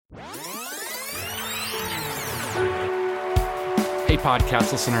Hey,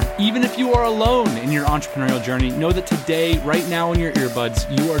 podcast listener, even if you are alone in your entrepreneurial journey, know that today, right now in your earbuds,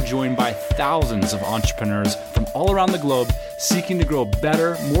 you are joined by thousands of entrepreneurs from all around the globe seeking to grow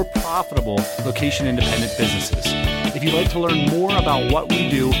better, more profitable, location-independent businesses. If you'd like to learn more about what we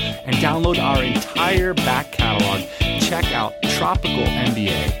do and download our entire back catalog, check out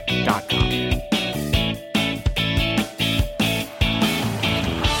tropicalmba.com.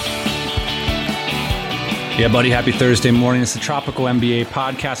 Yeah, buddy, happy Thursday morning. It's the Tropical MBA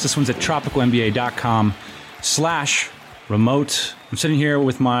podcast. This one's at tropicalmba.com/remote. I'm sitting here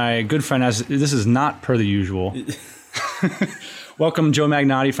with my good friend, as this is not per the usual. Welcome, Joe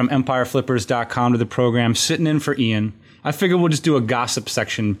Magnotti from EmpireFlippers.com to the program, sitting in for Ian. I figure we'll just do a gossip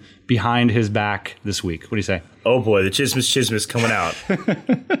section behind his back this week. What do you say? Oh boy, the chismis coming out.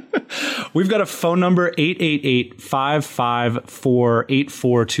 We've got a phone number,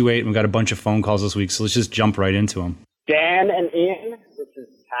 888-554-8428. We've got a bunch of phone calls this week, so let's just jump right into them. Dan and Ian, this is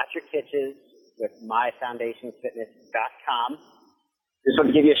Patrick Hitches with MyFoundationFitness.com. Just want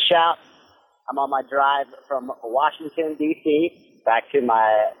to give you a shout. I'm on my drive from Washington, D.C. back to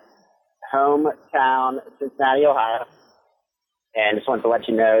my hometown, Cincinnati, Ohio. And just wanted to let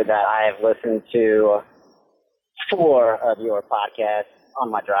you know that I have listened to 4 of your podcasts on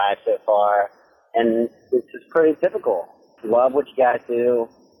my drive so far, and this is pretty typical. Love what you guys do.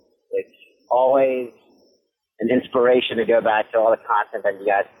 It's always an inspiration to go back to all the content that you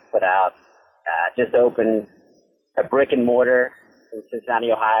guys put out. Just opened a brick and mortar in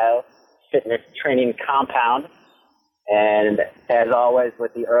Cincinnati, Ohio, fitness training compound, and as always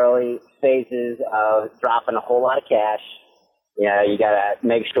with the early phases of dropping a whole lot of cash, you know, you gotta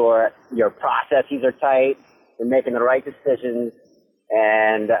make sure your processes are tight, you're making the right decisions,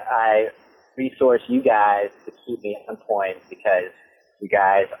 and I resource you guys to keep me on point because you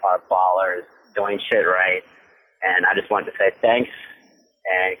guys are ballers doing shit right. And I just wanted to say thanks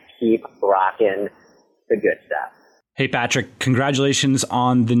and keep rocking the good stuff. Hey, Patrick, congratulations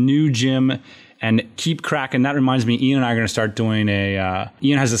on the new gym and keep cracking. That reminds me, Ian and I are going to start doing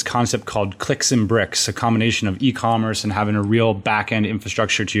Ian has this concept called clicks and bricks, a combination of e-commerce and having a real back-end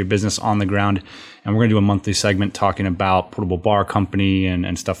infrastructure to your business on the ground. And we're going to do a monthly segment talking about Portable Bar Company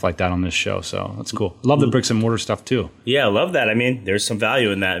and stuff like that on this show. So that's cool. Love the bricks and mortar stuff too. Yeah, I love that. I mean, there's some value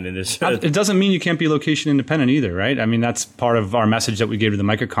in that. I mean, it doesn't mean you can't be location independent either, right? I mean, that's part of our message that we gave to the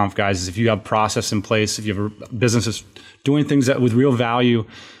MicroConf guys is if you have process in place, if you have businesses doing things that with real value,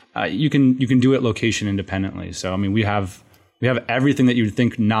 you can do it location independently. So I mean, we have everything that you'd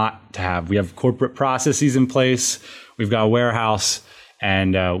think not to have. We have corporate processes in place. We've got a warehouse,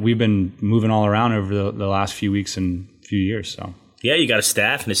 and we've been moving all around over the last few weeks and few years. So yeah, you got a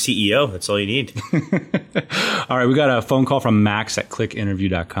staff and a CEO. That's all you need. All right, we got a phone call from Max at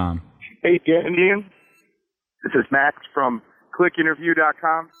ClickInterview.com. Hey, Dan and Ian. This is Max from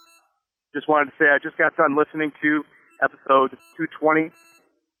ClickInterview.com. Just wanted to say I just got done listening to episode 220.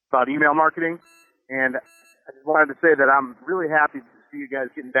 About email marketing, and I just wanted to say that I'm really happy to see you guys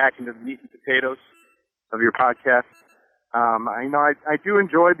getting back into the meat and potatoes of your podcast. I do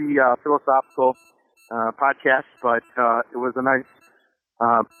enjoy the philosophical podcast, but it was a nice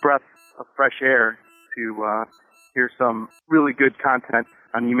breath of fresh air to hear some really good content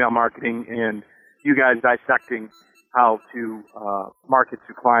on email marketing and you guys dissecting how to market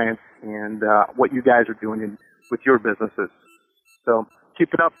to clients and what you guys are doing with your businesses. So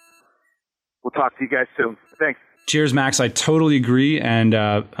keep it up. We'll talk to you guys soon. Thanks. Cheers, Max. I totally agree. And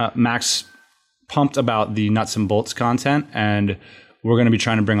Max pumped about the nuts and bolts content. And we're going to be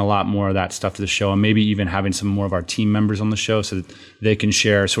trying to bring a lot more of that stuff to the show and maybe even having some more of our team members on the show so that they can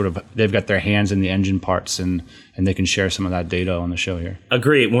share they've got their hands in the engine parts and they can share some of that data on the show here.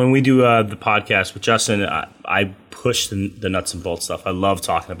 Agree. When we do the podcast with Justin, I push the nuts and bolts stuff. I love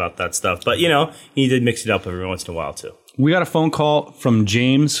talking about that stuff. But, you need to mix it up every once in a while, too. We got a phone call from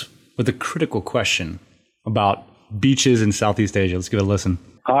James with a critical question about beaches in Southeast Asia. Let's give it a listen.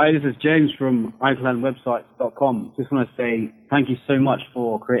 Hi, this is James from icelandwebsites.com. Just want to say thank you so much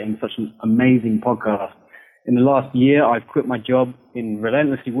for creating such an amazing podcast. In the last year, I've quit my job in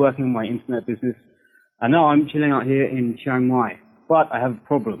relentlessly working on my internet business, and now I'm chilling out here in Chiang Mai. But I have a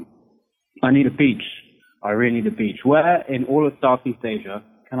problem. I need a beach. I really need a beach. Where in all of Southeast Asia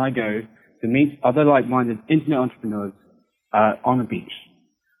can I go to meet other like-minded internet entrepreneurs on a beach?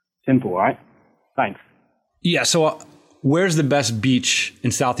 Simple, right? Thanks. Yeah, so where's the best beach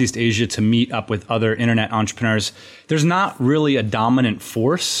in Southeast Asia to meet up with other internet entrepreneurs? There's not really a dominant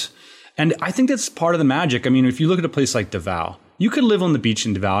force. And I think that's part of the magic. I mean, if you look at a place like Davao, You could live on the beach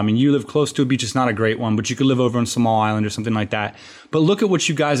in Davao. I mean, you live close to a beach. It's not a great one, but you could live over on Small Island or something like that. But look at what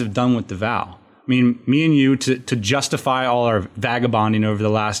you guys have done with Davao. I mean, me and you, to justify all our vagabonding over the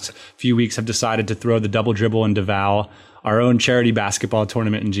last few weeks, have decided to throw the double dribble in Davao, our own charity basketball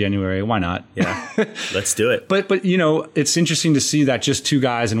tournament in January. Why not? Yeah, let's do it. But you know, it's interesting to see that just two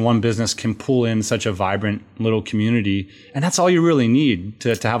guys in one business can pull in such a vibrant little community. And that's all you really need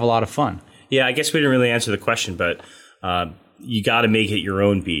to have a lot of fun. Yeah, I guess we didn't really answer the question, but you got to make it your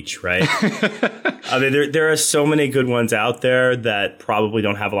own beach, right? I mean, there are so many good ones out there that probably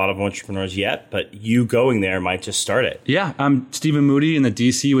don't have a lot of entrepreneurs yet, but you going there might just start it. Yeah, Stephen Moody in the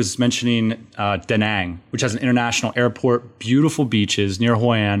DC was mentioning Da Nang, which has an international airport, beautiful beaches near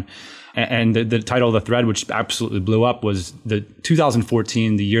Hoi An. And the title of the thread, which absolutely blew up, was the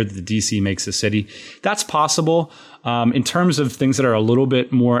 2014, the year that the DC makes a city. That's possible. In terms of things that are a little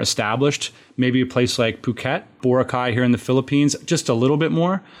bit more established, maybe a place like Phuket, Boracay here in the Philippines, just a little bit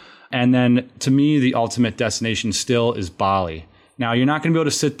more. And then to me, the ultimate destination still is Bali. Now, you're not going to be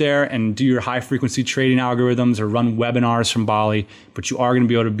able to sit there and do your high frequency trading algorithms or run webinars from Bali, but you are going to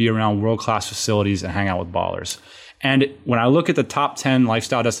be able to be around world-class facilities and hang out with ballers. And when I look at the top 10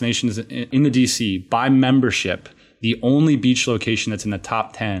 lifestyle destinations in the DC by membership, the only beach location that's in the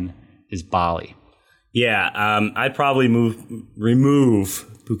top 10 is Bali. Yeah, I'd probably remove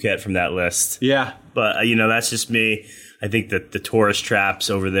Phuket from that list. Yeah. But, that's just me. I think that the tourist traps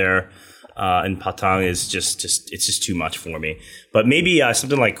over there in Patong is just too much for me. But maybe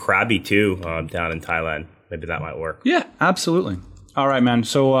something like Krabi too, down in Thailand. Maybe that might work. Yeah, absolutely. All right, man.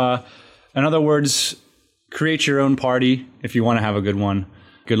 So in other words, create your own party if you want to have a good one.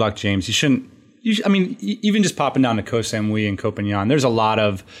 Good luck, James. Even just popping down to Koh Samui and Koh Phangan, there's a lot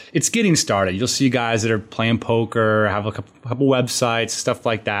of, it's getting started. You'll see guys that are playing poker, have a couple websites, stuff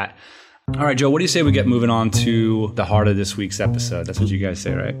like that. All right, Joe, what do you say we get moving on to the heart of this week's episode? That's what you guys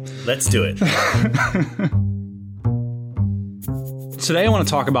say, right? Let's do it. Today, I want to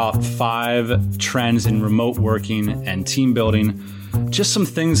talk about 5 trends in remote working and team building. Just some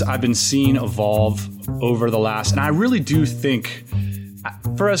things I've been seeing evolve over the last, and I really do think,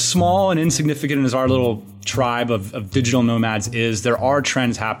 for as small and insignificant as our little tribe of digital nomads is, there are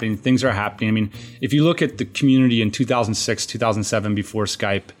trends happening, things are happening. I mean, if you look at the community in 2006, 2007, before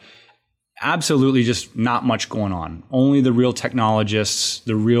Skype, absolutely just not much going on. Only the real technologists,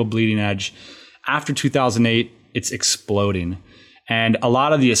 the real bleeding edge. After 2008, it's exploding. And a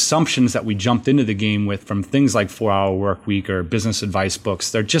lot of the assumptions that we jumped into the game with, from things like 4-Hour Work Week or business advice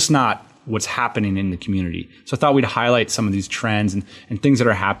books, they're just not what's happening in the community. So I thought we'd highlight some of these trends and things that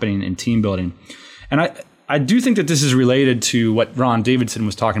are happening in team building. And I do think that this is related to what Ron Davidson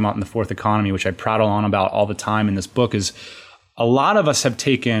was talking about in The Fourth Economy, which I prattle on about all the time in this book, is a lot of us have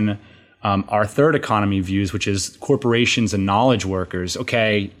taken our third economy views, which is corporations and knowledge workers.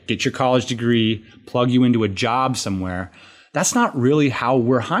 Okay, get your college degree, plug you into a job somewhere. That's not really how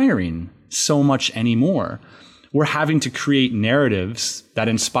we're hiring so much anymore. We're having to create narratives that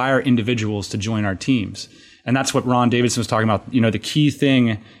inspire individuals to join our teams. And that's what Ron Davidson was talking about. The key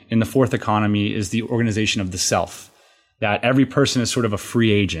thing in the fourth economy is the organization of the self, that every person is sort of a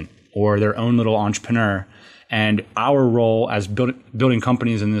free agent or their own little entrepreneur. And our role as building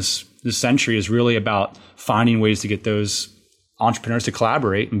companies in this century is really about finding ways to get those entrepreneurs to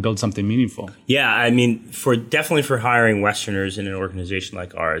collaborate and build something meaningful. Yeah, I mean, definitely for hiring Westerners in an organization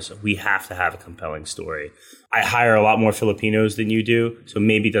like ours, we have to have a compelling story. I hire a lot more Filipinos than you do, so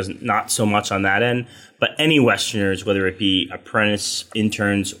maybe not so much on that end. But any Westerners, whether it be apprentice,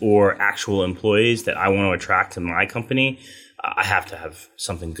 interns, or actual employees that I want to attract to my company, I have to have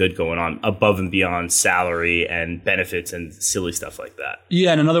something good going on above and beyond salary and benefits and silly stuff like that.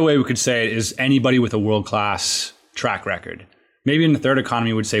 Yeah, and another way we could say it is anybody with a world-class track record. Maybe in the third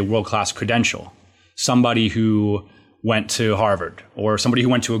economy, we would say world-class credential. Somebody who went to Harvard or somebody who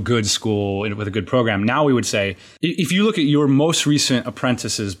went to a good school with a good program. Now we would say, if you look at your most recent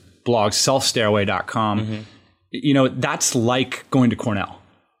apprentice's blog, selfstairway.com, that's like going to Cornell,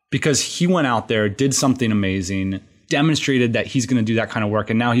 because he went out there, did something amazing, demonstrated that he's going to do that kind of work,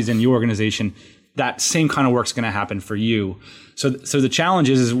 and now he's in your organization. That same kind of work's going to happen for you. So the challenge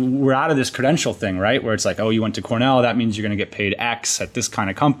is we're out of this credential thing, right? Where it's like, oh, you went to Cornell, that means you're going to get paid X at this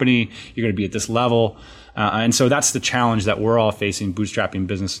kind of company. You're going to be at this level. And so that's the challenge that we're all facing, bootstrapping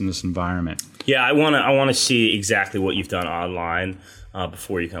business in this environment. Yeah, I want to see exactly what you've done online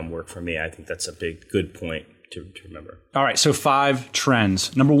before you come work for me. I think that's a good point to remember. All right, so 5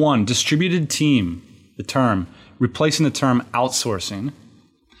 trends. Number 1, distributed team, the term, replacing the term outsourcing.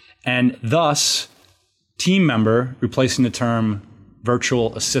 And thus, team member, replacing the term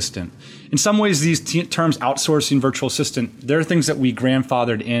virtual assistant. In some ways, these terms, outsourcing, virtual assistant, they're things that we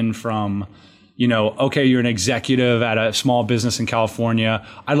grandfathered in from, okay, you're an executive at a small business in California.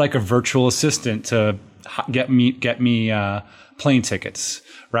 I'd like a virtual assistant to get me plane tickets,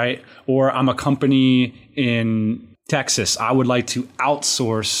 right? Or I'm a company in Texas. I would like to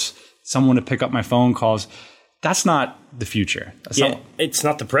outsource someone to pick up my phone calls. That's not the future. It's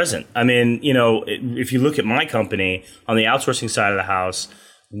not the present. I mean, if you look at my company on the outsourcing side of the house,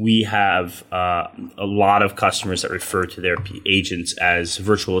 we have a lot of customers that refer to their agents as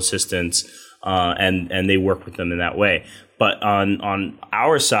virtual assistants, and they work with them in that way. But on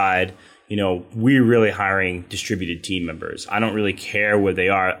our side, we're really hiring distributed team members. I don't really care where they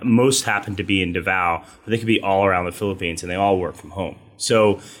are. Most happen to be in Davao, but they could be all around the Philippines, and they all work from home.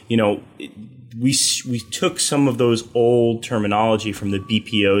 So, we took some of those old terminology from the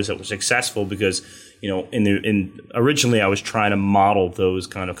BPOs that were successful because, originally I was trying to model those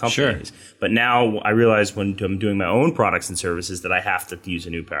kind of companies. Sure. But now I realize when I'm doing my own products and services that I have to use a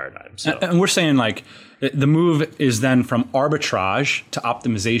new paradigm. So. And we're saying the move is then from arbitrage to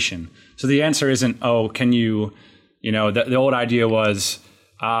optimization. So the answer isn't, can you, the old idea was,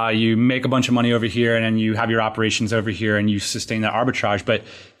 you make a bunch of money over here and then you have your operations over here and you sustain that arbitrage. But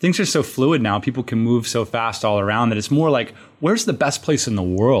things are so fluid now. People can move so fast all around that it's more like, where's the best place in the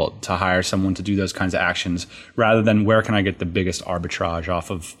world to hire someone to do those kinds of actions rather than where can I get the biggest arbitrage off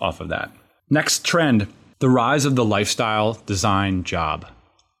of that? Next trend, the rise of the lifestyle design job.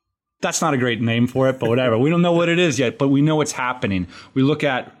 That's not a great name for it, but whatever. We don't know what it is yet, but we know it's happening. We look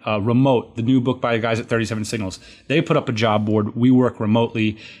at Remote, the new book by the guys at 37 Signals. They put up a job board. We work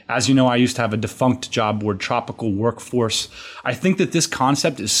remotely. As you know, I used to have a defunct job board, Tropical Workforce. I think that this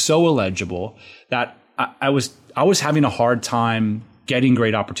concept is so illegible that I was having a hard time getting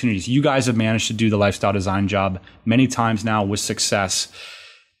great opportunities. You guys have managed to do the lifestyle design job many times now with success.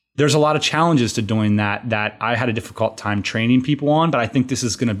 There's a lot of challenges to doing that I had a difficult time training people on, but I think this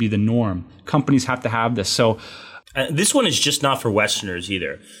is going to be the norm. Companies have to have this. So this one is just not for Westerners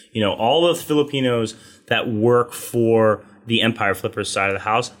either. All of the Filipinos that work for the Empire Flippers side of the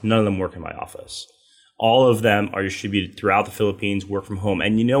house, none of them work in my office. All of them are distributed throughout the Philippines, work from home.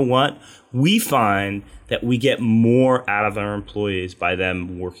 And you know what? We find that we get more out of our employees by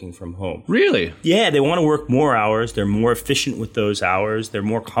them working from home. Really? Yeah, they want to work more hours. They're more efficient with those hours. They're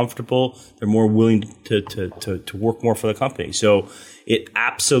more comfortable. They're more willing to work more for the company. So it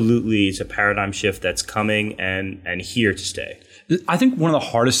absolutely is a paradigm shift that's coming and here to stay. I think one of the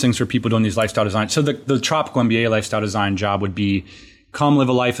hardest things for people doing these lifestyle design, so the Tropical MBA lifestyle design job would be come live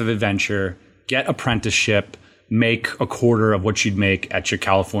a life of adventure, get apprenticeship, make a quarter of what you'd make at your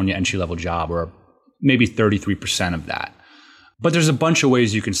California entry-level job, or maybe 33% of that. But there's a bunch of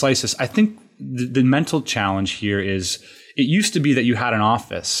ways you can slice this. I think the mental challenge here is it used to be that you had an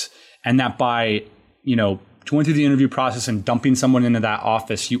office and that by, going through the interview process and dumping someone into that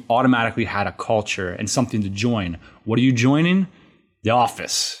office, you automatically had a culture and something to join. What are you joining? The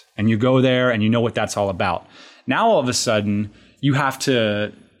office. And you go there and you know what that's all about. Now, all of a sudden, you have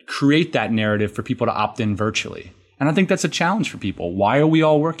to create that narrative for people to opt in virtually. And I think that's a challenge for people. Why are we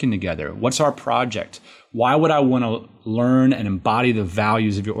all working together? What's our project? Why would I want to learn and embody the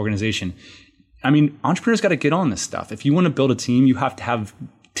values of your organization? I mean, entrepreneurs got to get on this stuff. If you want to build a team, you have to have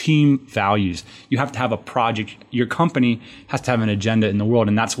team values. You have to have a project. Your company has to have an agenda in the world.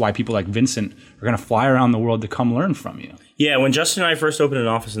 And that's why people like Vincent are going to fly around the world to come learn from you. Yeah, when Justin and I first opened an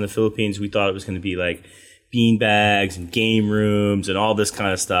office in the Philippines, we thought it was going to be like bean bags and game rooms and all this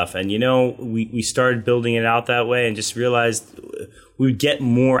kind of stuff. And, we started building it out that way and just realized we would get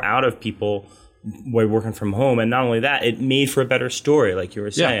more out of people by working from home. And not only that, it made for a better story, like you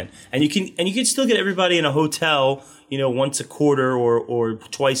were saying. Yeah. And you can still get everybody in a hotel, once a quarter or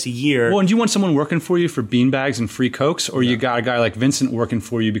twice a year. Well, and do you want someone working for you for bean bags and free Cokes? Or you got a guy like Vincent working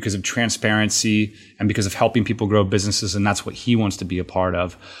for you because of transparency and because of helping people grow businesses, and that's what he wants to be a part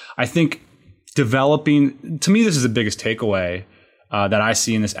of. I think developing, to me, this is the biggest takeaway that I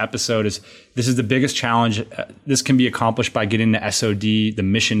see in this episode is this is the biggest challenge. This can be accomplished by getting the SOD, the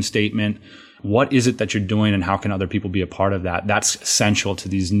mission statement. What is it that you're doing and how can other people be a part of that? That's essential to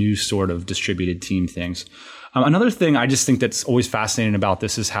these new sort of distributed team things. Another thing I just think that's always fascinating about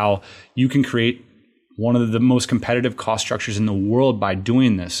this is how you can create one of the most competitive cost structures in the world by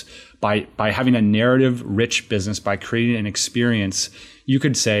doing this, by having a narrative-rich business, by creating an experience. You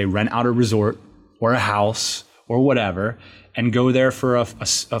could say rent out a resort or a house or whatever and go there for a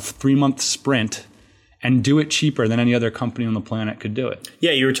 3-month sprint and do it cheaper than any other company on the planet could do it.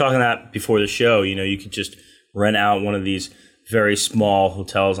 Yeah, you were talking that before the show. You could just rent out one of these very small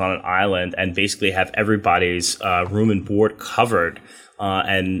hotels on an island and basically have everybody's room and board covered.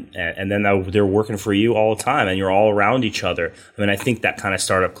 And then they're working for you all the time, and you're all around each other. I mean, I think that kind of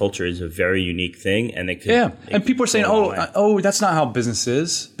startup culture is a very unique thing, and it could. And people are saying, that's not how business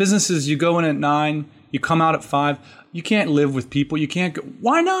is. Business is you go in at 9, you come out at 5. You can't live with people. You can't go.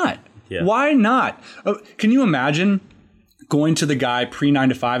 Why not? Yeah. Why not? Can you imagine going to the guy pre-9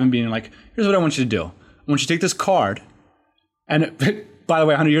 to 5 and being like, here's what I want you to do. I want you to take this card, and by the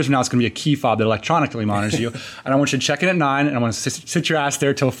way, 100 years from now, it's going to be a key fob that electronically monitors you. And I want you to check in at 9, and I want to sit your ass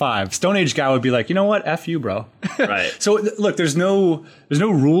there till 5. Stone Age guy would be like, you know what? F you, bro. Right. So look, there's no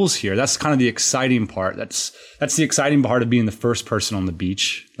rules here. That's kind of the exciting part. That's the exciting part of being the first person on the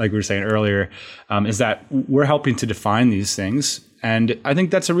beach, like we were saying earlier, is that we're helping to define these things. And I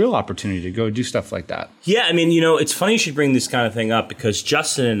think that's a real opportunity to go do stuff like that. Yeah, I mean, it's funny you should bring this kind of thing up because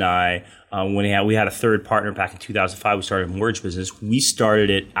Justin and I, when we had a third partner back in 2005, we started a mortgage business. We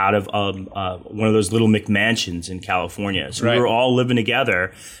started it out of one of those little McMansions in California. So we were all living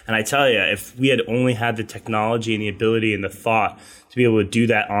together. And I tell you, if we had only had the technology and the ability and the thought to be able to do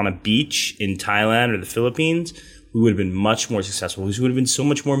that on a beach in Thailand or the Philippines, we would have been much more successful because we would have been so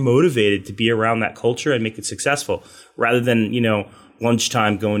much more motivated to be around that culture and make it successful rather than,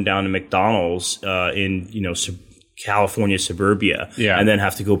 lunchtime going down to McDonald's in, California suburbia and then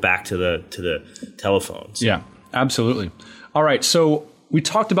have to go back to the telephones. Yeah, absolutely. All right. So we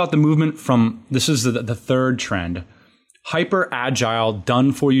talked about the movement from, this is the third trend, hyper agile,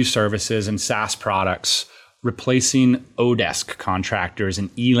 done for you services and SaaS products replacing Odesk contractors and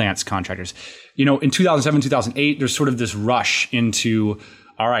Elance contractors. In 2007, 2008, there's sort of this rush into,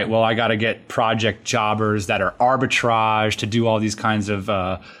 all right, well, I got to get project jobbers that are arbitrage to do all these kinds of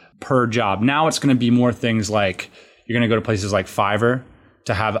per job. Now it's going to be more things like you're going to go to places like Fiverr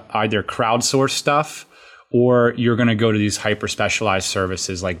to have either crowdsource stuff, or you're going to go to these hyper specialized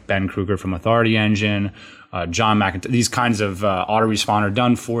services like Ben Kruger from Authority Engine, John McIntyre, these kinds of autoresponder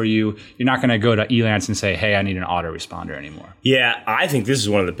done for you. You're not going to go to Elance and say, hey, I need an autoresponder anymore. Yeah, I think this is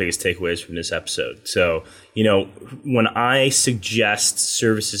one of the biggest takeaways from this episode. So, when I suggest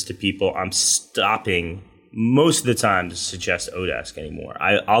services to people, I'm stopping most of the time to suggest Odesk anymore.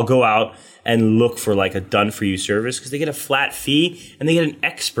 I'll go out and look for like a done for you service because they get a flat fee and they get an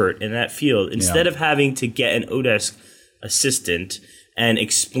expert in that field instead of having to get an Odesk assistant and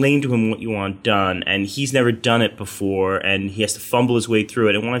explain to him what you want done, and he's never done it before, and he has to fumble his way through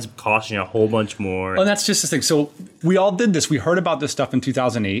it, and it winds up costing you a whole bunch more. And that's just the thing. So we all did this. We heard about this stuff in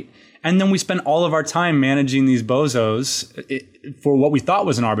 2008, and then we spent all of our time managing these bozos for what we thought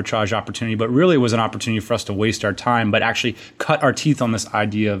was an arbitrage opportunity, but really was an opportunity for us to waste our time, but actually cut our teeth on this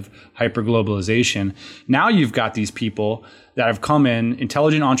idea of hyperglobalization. Now you've got these people that have come in,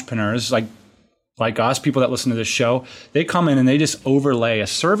 intelligent entrepreneurs like us, people that listen to this show, they come in and they just overlay a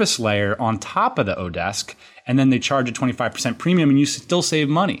service layer on top of the Odesk, and then they charge a 25% premium, and you still save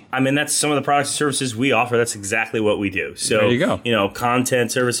money. I mean, that's some of the products and services we offer. That's exactly what we do. So, there you go.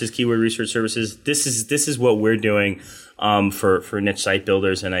 Content services, keyword research services. This is what we're doing for niche site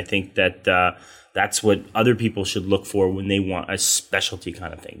builders, and I think that that's what other people should look for when they want a specialty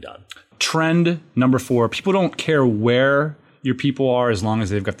kind of thing done. Trend number 4: people don't care where your people are as long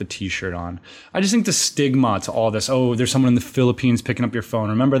as they've got the T-shirt on. I just think the stigma to all this, there's someone in the Philippines picking up your phone.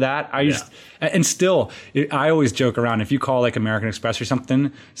 Remember that? I always joke around. If you call like American Express or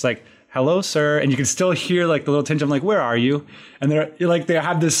something, it's like, hello, sir. And you can still hear like the little tinge of like, where are you? And they're like, they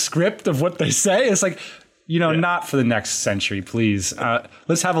have this script of what they say. It's like, not for the next century, please.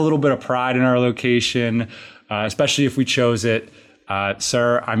 Let's have a little bit of pride in our location, especially if we chose it.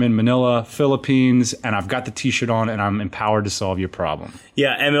 Sir, I'm in Manila, Philippines, and I've got the T-shirt on, and I'm empowered to solve your problem.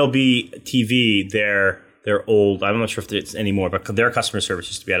 Yeah, MLB TV, they're old. I'm not sure if it's anymore, but their customer service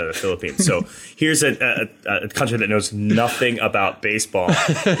used to be out of the Philippines. So here's a country that knows nothing about baseball,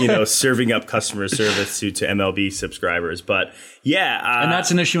 serving up customer service to MLB subscribers. But yeah, and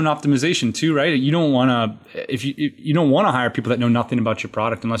that's an issue in optimization too, right? You don't want to you don't want to hire people that know nothing about your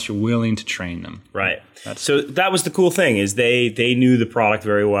product unless you're willing to train them. Right. So that was the cool thing is they knew the product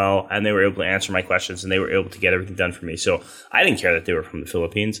very well, and they were able to answer my questions, and they were able to get everything done for me. So I didn't care that they were from the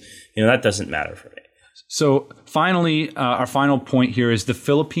Philippines. That doesn't matter for me. So finally, our final point here is the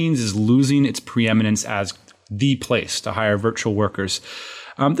Philippines is losing its preeminence as the place to hire virtual workers.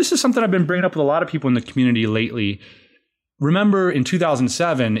 This is something I've been bringing up with a lot of people in the community lately. Remember, in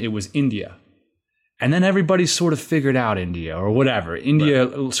 2007, it was India. And then everybody sort of figured out India or whatever. India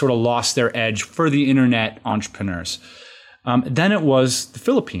sort of lost their edge for the internet entrepreneurs. Then it was the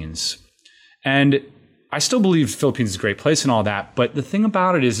Philippines. And I still believe the Philippines is a great place and all that. But the thing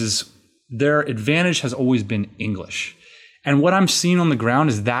about it is their advantage has always been English. And what I'm seeing on the ground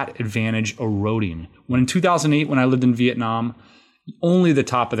is that advantage eroding. When in 2008, when I lived in Vietnam, only the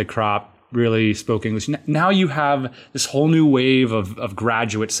top of the crop really spoke English. Now you have this whole new wave of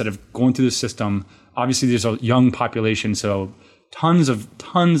graduates that have gone through the system. Obviously, there's a young population, so tons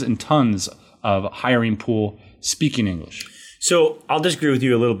and tons of hiring pool speaking English. So I'll disagree with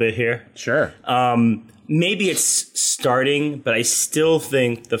you a little bit here. Sure. Maybe it's starting, but I still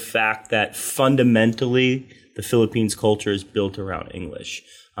think the fact that fundamentally the Philippines culture is built around English.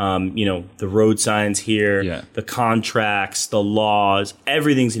 The road signs here, the contracts, the laws,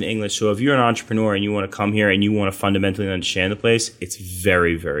 everything's in English. So if you're an entrepreneur and you want to come here and you want to fundamentally understand the place, it's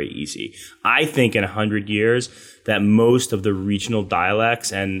very, very easy. I think in 100 years that most of the regional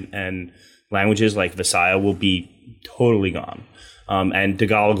dialects and languages like Visaya will be totally gone. And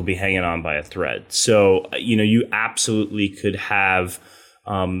Tagalog will be hanging on by a thread. So, you absolutely could have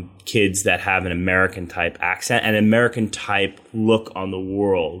kids that have an American type accent and American type look on the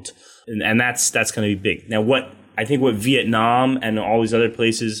world. And that's going to be big. Now, what Vietnam and all these other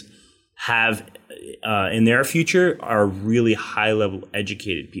places have in their future are really high level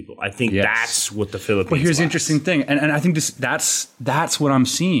educated people. I think that's what the Philippines But here's the lacks. interesting thing. And I think that's what I'm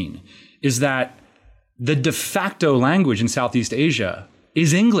seeing is that the de facto language in Southeast Asia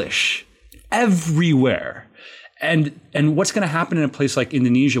is English everywhere. And what's going to happen in a place like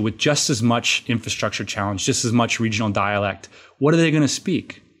Indonesia with just as much infrastructure challenge, just as much regional dialect? What are they going to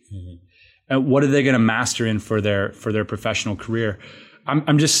speak? Mm-hmm. What are they going to master in for their professional career?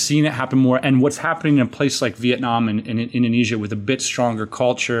 I'm just seeing it happen more. And what's happening in a place like Vietnam and Indonesia with a bit stronger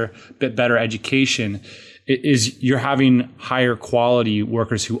culture, a bit better education, is you're having higher quality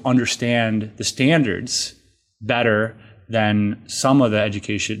workers who understand the standards better than some of the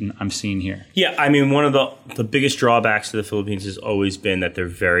education I'm seeing here. Yeah, I mean, one of the biggest drawbacks to the Philippines has always been that they're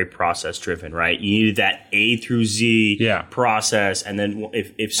very process driven, right? You needed that A through Z process, and then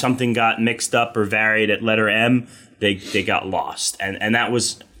if something got mixed up or varied at letter M, they got lost. And that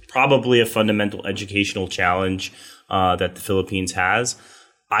was probably a fundamental educational challenge that the Philippines has.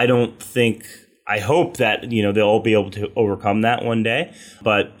 I hope that, they'll all be able to overcome that one day.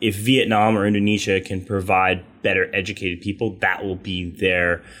 But if Vietnam or Indonesia can provide better educated people, that will be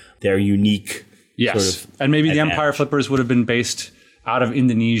their unique sort of and maybe advantage. The Empire Flippers would have been based out of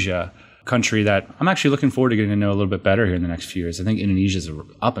Indonesia, a country that I'm actually looking forward to getting to know a little bit better here in the next few years. I think Indonesia's an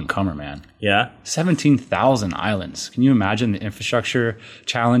up-and-comer, man. Yeah? 17,000 islands. Can you imagine the infrastructure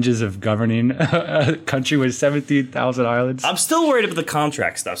challenges of governing a country with 17,000 islands? I'm still worried about the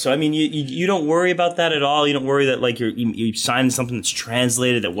contract stuff. So, I mean, you don't worry about that at all? You don't worry that, like, you signed something that's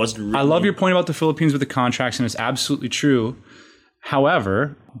translated that wasn't written? I love your point about the Philippines with the contracts, and it's absolutely true.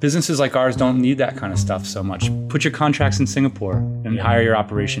 However, businesses like ours don't need that kind of stuff so much. Put your contracts in Singapore and hire your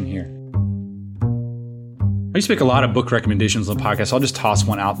operation here. I used to make a lot of book recommendations on the podcast. I'll just toss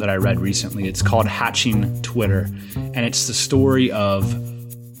one out that I read recently. It's called Hatching Twitter, and it's the story of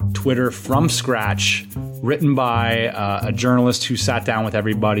Twitter from scratch, written by a journalist who sat down with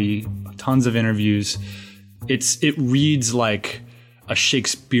everybody, tons of interviews. It reads like a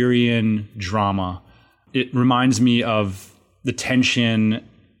Shakespearean drama. It reminds me of the tension,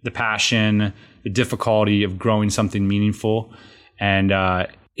 the passion, the difficulty of growing something meaningful, and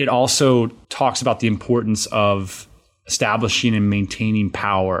it also talks about the importance of establishing and maintaining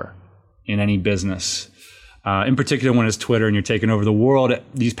power in any business. In particular, when it's Twitter and you're taking over the world,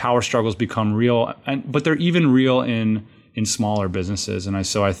 these power struggles become real, but they're even real in smaller businesses. And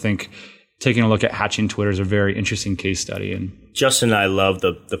so I think taking a look at Hatching Twitter is a very interesting case study. And Justin and I love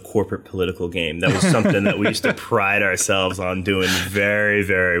the corporate political game. That was something that we used to pride ourselves on doing very,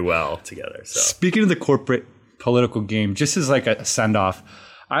 very well together. So, speaking of the corporate political game, just as like a send-off,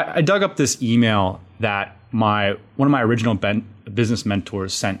 I dug up this email that one of my original business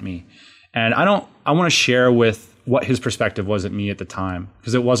mentors sent me. And I want to share with what his perspective was at me at the time,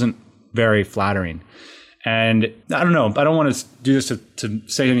 because it wasn't very flattering. And I don't know, I don't want to do this to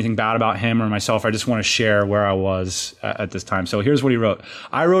say anything bad about him or myself. I just want to share where I was at this time. So here's what he wrote.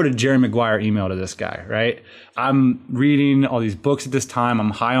 I wrote a Jerry Maguire email to this guy, right? I'm reading all these books at this time.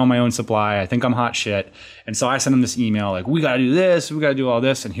 I'm high on my own supply. I think I'm hot shit. And so I sent him this email like, we got to do this. We got to do all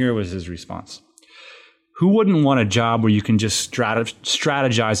this. And here was his response. Who wouldn't want a job where you can just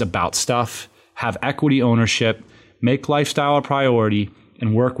strategize about stuff, have equity ownership, make lifestyle a priority,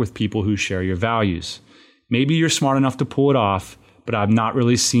 and work with people who share your values? Maybe you're smart enough to pull it off, but I've not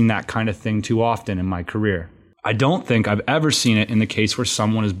really seen that kind of thing too often in my career. I don't think I've ever seen it in the case where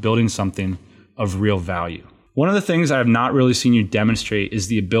someone is building something of real value. One of the things I have not really seen you demonstrate is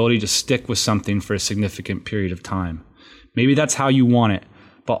the ability to stick with something for a significant period of time. Maybe that's how you want it,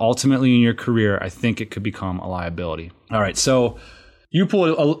 but ultimately in your career, I think it could become a liability. All right, so you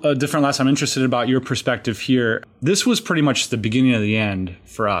pulled a different lesson. I'm interested about your perspective here. This was pretty much the beginning of the end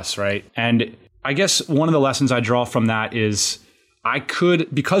for us, right? And I guess one of the lessons I draw from that is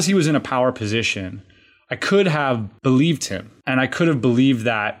because he was in a power position, I could have believed him. And I could have believed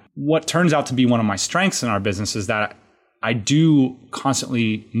that what turns out to be one of my strengths in our business is that I do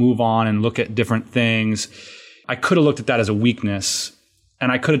constantly move on and look at different things. I could have looked at that as a weakness,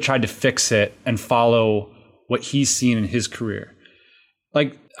 and I could have tried to fix it and follow what he's seen in his career.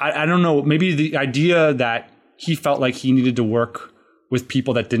 Like, I don't know, maybe the idea that he felt like he needed to work with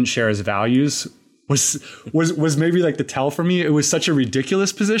people that didn't share his values was maybe like the tell for me. It was such a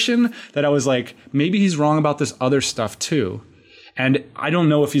ridiculous position that I was like, maybe he's wrong about this other stuff too. And I don't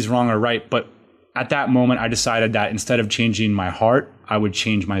know if he's wrong or right, but at that moment, I decided that instead of changing my heart, I would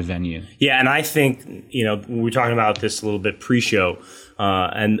change my venue. Yeah, and I think, we were talking about this a little bit pre-show,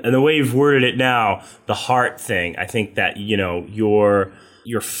 and the way you've worded it now, the heart thing, I think that, your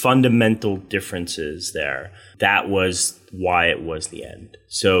fundamental differences there, that was why it was the end.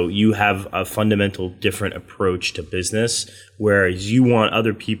 So you have a fundamental different approach to business, whereas you want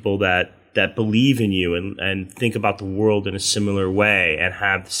other people that believe in you and think about the world in a similar way and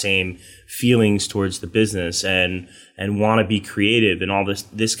have the same feelings towards the business and want to be creative and all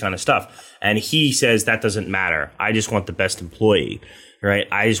this kind of stuff. And he says that doesn't matter. I just want the best employee, right?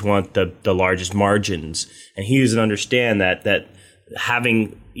 I just want the largest margins. And he doesn't understand that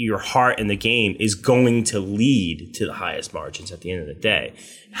having your heart in the game is going to lead to the highest margins at the end of the day.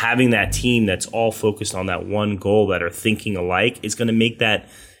 Having that team that's all focused on that one goal, that are thinking alike, is going to make that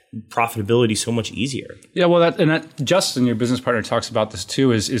profitability so much easier. Yeah, well, Justin, your business partner, talks about this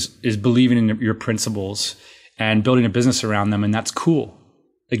too, is believing in your principles and building a business around them, and that's cool.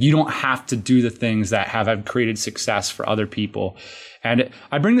 Like, you don't have to do the things that have created success for other people. And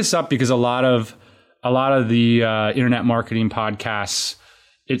I bring this up because a lot of the internet marketing podcasts,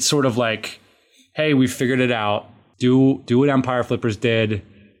 it's sort of like, hey, we figured it out. Do what Empire Flippers did.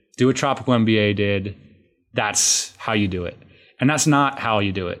 Do what Tropical MBA did. That's how you do it. And that's not how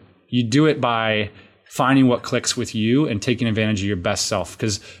you do it. You do it by finding what clicks with you and taking advantage of your best self.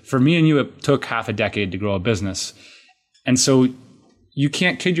 Because for me and you, it took half a decade to grow a business. And so you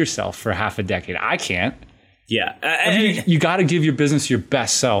can't kid yourself for half a decade. I can't. Yeah. You got to give your business your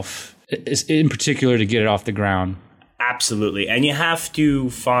best self, in particular, to get it off the ground. Absolutely. And you have to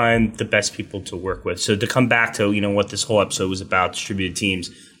find the best people to work with. So to come back to, what this whole episode was about, distributed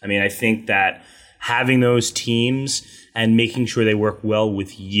teams. I mean, I think that having those teams and making sure they work well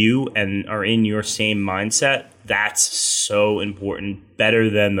with you and are in your same mindset, that's so important. Better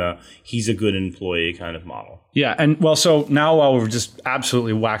than the he's a good employee kind of model. Yeah. And well, so now while we're just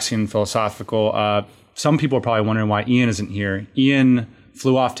absolutely waxing philosophical, some people are probably wondering why Ian isn't here. Ian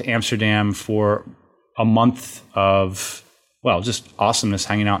flew off to Amsterdam for a month of, just awesomeness,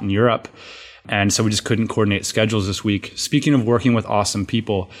 hanging out in Europe. And so we just couldn't coordinate schedules this week. Speaking of working with awesome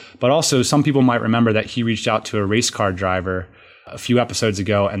people, but also some people might remember that he reached out to a race car driver a few episodes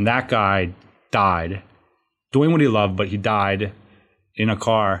ago, and that guy died doing what he loved, but he died in a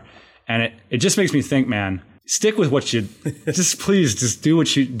car. And it just makes me think, man, stick with what you please do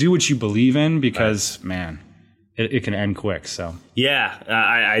what you believe in, because right. Man, it can end quick. So yeah,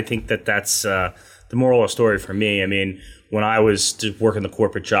 I think that's the moral of the story for me. I mean, when I was just working the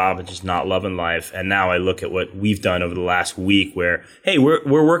corporate job and just not loving life, and now I look at what we've done over the last week, where hey, we're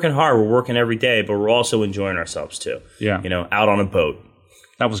working hard, we're working every day, but we're also enjoying ourselves too. Yeah, out on a boat.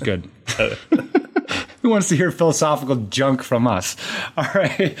 That was good. Who wants to hear philosophical junk from us? All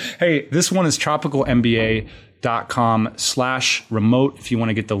right. Hey, this one is tropicalmba.com/remote if you want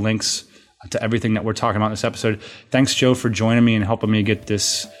to get the links to everything that we're talking about in this episode. Thanks, Joe, for joining me and helping me get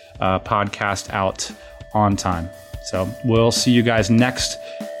this podcast out on time. So we'll see you guys next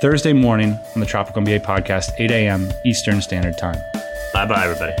Thursday morning on the Tropical MBA podcast, 8 a.m. Eastern Standard Time. Bye-bye,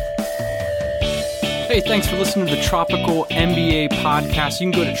 everybody. Hey, thanks for listening to the Tropical MBA podcast.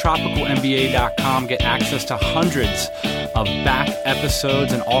 You can go to tropicalmba.com, get access to hundreds of back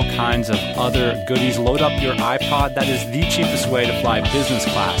episodes and all kinds of other goodies. Load up your iPod. That is the cheapest way to fly business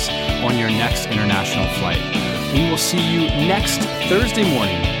class on your next international flight. We will see you next Thursday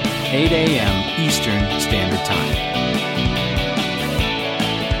morning, 8 a.m. Eastern Standard Time.